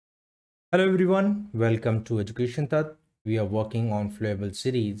Hello everyone, welcome to Education Tat. We are working on Flowable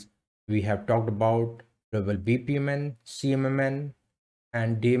series. We have talked about Flowable BPMN, CMMN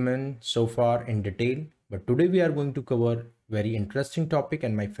and DMN so far in detail, but today we are going to cover very interesting topic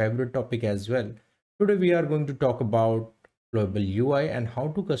and my favorite topic as well. Today we are going to talk about Flowable UI and how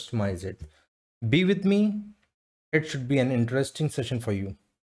to customize it. Be with me. It should be an interesting session for you.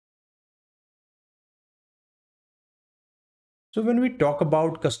 So when we talk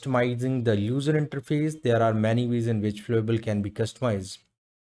about customizing the user interface, there are many ways in which Flowable can be customized.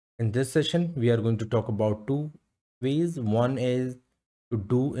 In this session, we are going to talk about two ways. One is to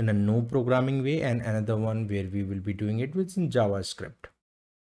do in a no programming way and another one where we will be doing it within JavaScript.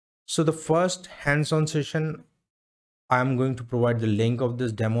 So the first hands-on session, I'm going to provide the link of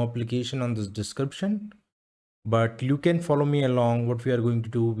this demo application on this description, but you can follow me along. What we are going to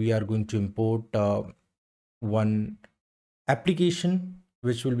do, we are going to import one application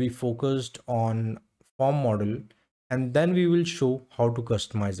which will be focused on form model, and then we will show how to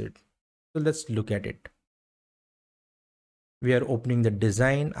customize it. So let's look at it. We are opening the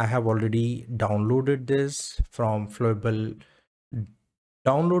design. I have already downloaded this from Flowable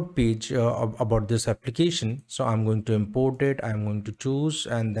download page about this application. So I'm going to import it. I'm going to choose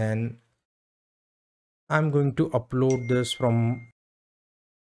and then I'm going to upload this from.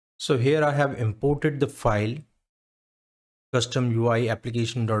 So here I have imported the file custom UI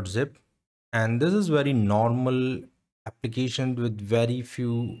application.zip, and this is very normal application with very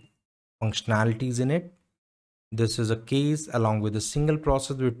few functionalities in it. This is a case along with a single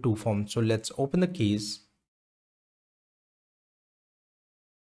process with two forms. So let's open the case.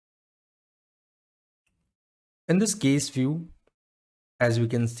 In this case view, as we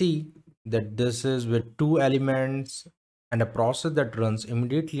can see that this is with two elements and a process that runs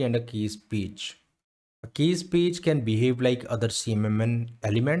immediately and a case page. A case page can behave like other CMMN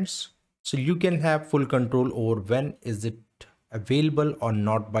elements. So you can have full control over when is it available or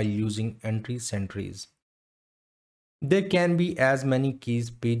not by using entry sentries. There can be as many case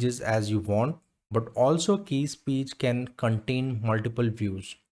pages as you want, but also a case page can contain multiple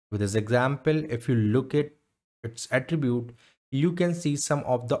views. With this example, if you look at its attribute, you can see some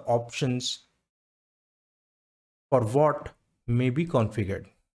of the options for what may be configured.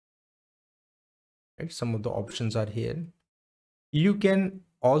 Right? Some of the options are here. You can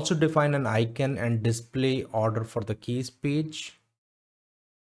also define an icon and display order for the case page.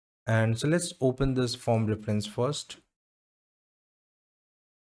 And so let's open this form reference first.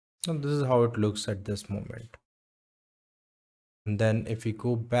 So this is how it looks at this moment. And then if we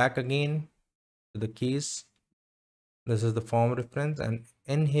go back again to the case, this is the form reference, and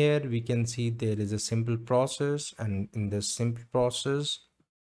in here we can see there is a simple process, and in this simple process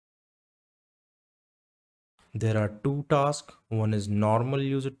there are two tasks. One is normal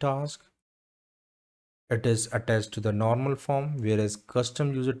user task. It is attached to the normal form, whereas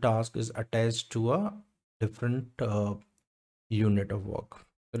custom user task is attached to a different unit of work.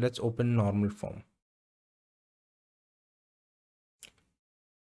 So let's open normal form.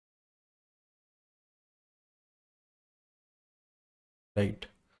 Right.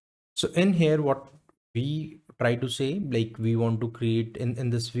 So in here, what we try to say, like we want to create in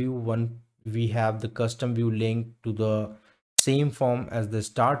this view one, we have the custom view link to the same form as the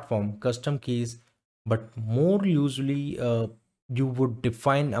start form custom case, but more usually you would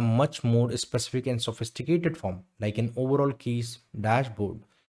define a much more specific and sophisticated form like an overall case dashboard.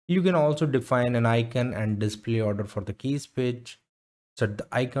 You can also define an icon and display order for the case page. Set the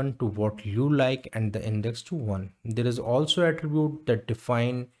icon to what you like and the index to 1. There is also attribute that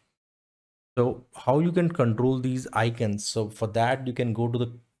define so how you can control these icons. So for that you can go to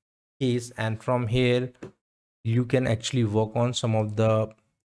the case, and from here you can actually work on some of the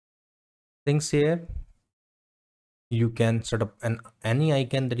things here. You can set up any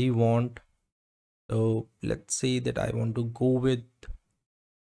icon that you want. So let's say that I want to go with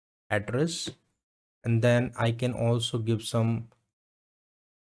address, and then I can also give some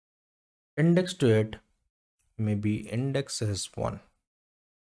index to it. Maybe index is 1.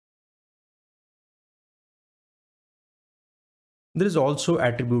 There is also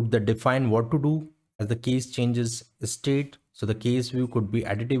attribute that define what to do as the case changes state. So the case view could be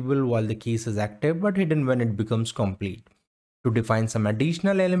editable while the case is active, but hidden when it becomes complete. To define some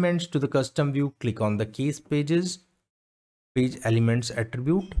additional elements to the custom view, click on the case pages, page elements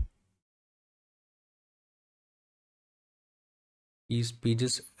attribute, case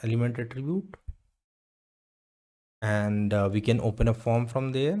pages element attribute, and we can open a form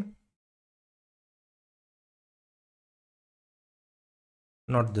from there.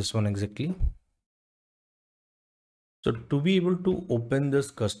 Not this one exactly. So to be able to open this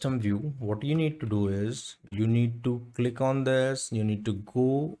custom view, what you need to do is you need to click on this. You need to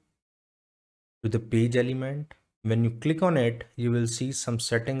go to the page element. When you click on it, you will see some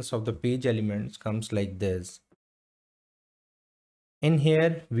settings of the page elements comes like this. In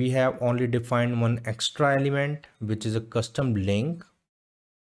here, we have only defined one extra element, which is a custom link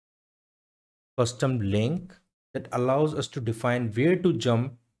that allows us to define where to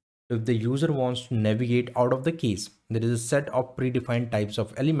jump if the user wants to navigate out of the case. There is a set of predefined types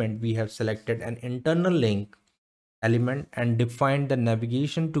of element. We have selected an internal link element and defined the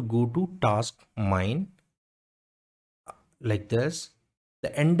navigation to go to task mine like this.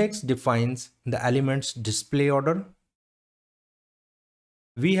 The index defines the element's display order.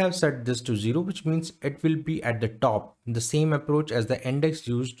 We have set this to 0, which means it will be at the top, the same approach as the index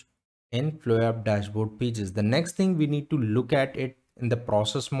used in Flowable dashboard pages. The next thing we need to look at it in the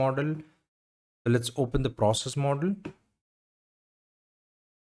process model. So let's open the process model.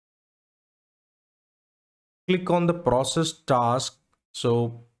 Click on the process task.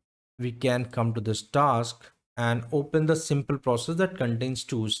 So we can come to this task and open the simple process that contains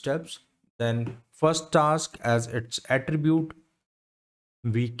 2 steps. Then first task as its attribute,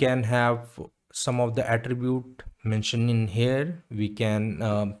 we can have some of the attribute mentioned in here. We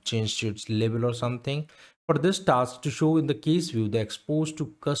can change to its label or something. For this task to show in the case view, the expose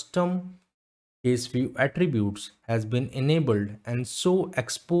to custom case view attributes has been enabled, and so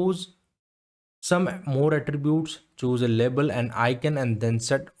expose some more attributes, choose a label and icon, and then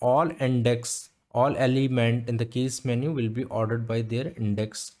set all element in the case menu will be ordered by their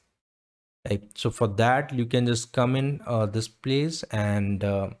index type. So for that, you can just come in this place, and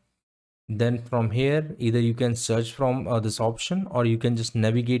then from here, either you can search from this option, or you can just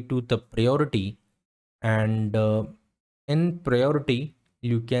navigate to the priority, and in priority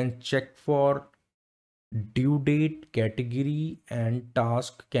you can check for due date, category, and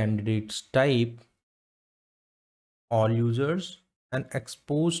task candidates type, all users, and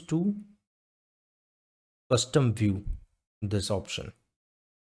expose to custom view, this option.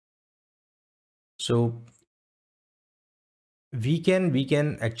 So we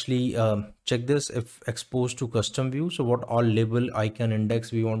can actually check this if exposed to custom view. So what all label, icon,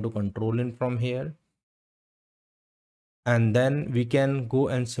 index we want to control in from here, and then we can go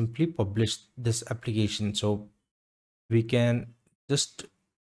and simply publish this application. So we can just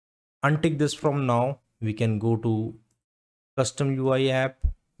untick this from now. We can go to custom UI app,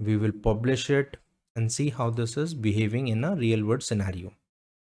 we will publish it and see how this is behaving in a real world scenario.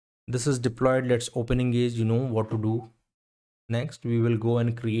 This is deployed. Let's open engage. You know what to do. Next, we will go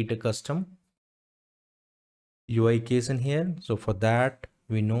and create a custom UI case in here. So for that,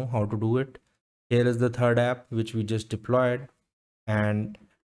 we know how to do it. Here is the third app which we just deployed, and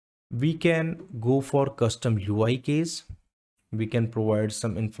we can go for custom UI case. We can provide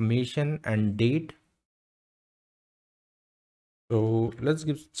some information and date. So let's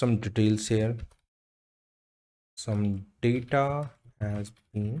give some details here. Some data has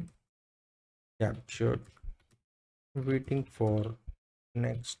been captured, waiting for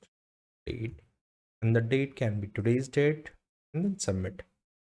next date, and the date can be today's date, and then submit.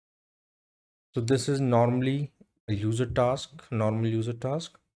 So this is normally a user task, normal user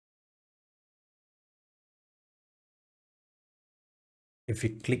task. If we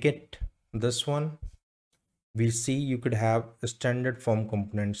click it, this one, we see you could have standard form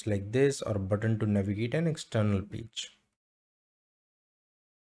components like this, or a button to navigate an external page.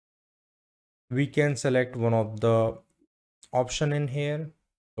 We can select one of the option in here.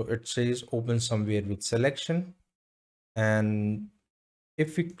 So it says open somewhere with selection, and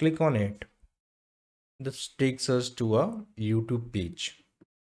if we click on it, this takes us to a YouTube page.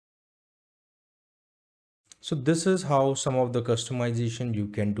 So this is how some of the customization you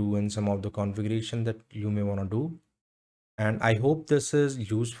can do and some of the configuration that you may want to do. And I hope this is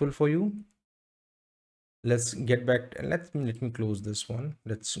useful for you. Let's get back and let me close this one.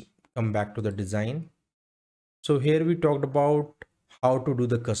 Let's come back to the design. So here we talked about how to do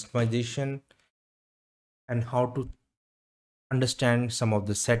the customization and how to understand some of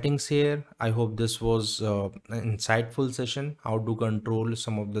the settings here. I hope this was an insightful session, how to control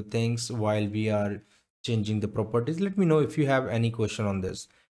some of the things while we are changing the properties. Let me know if you have any question on this.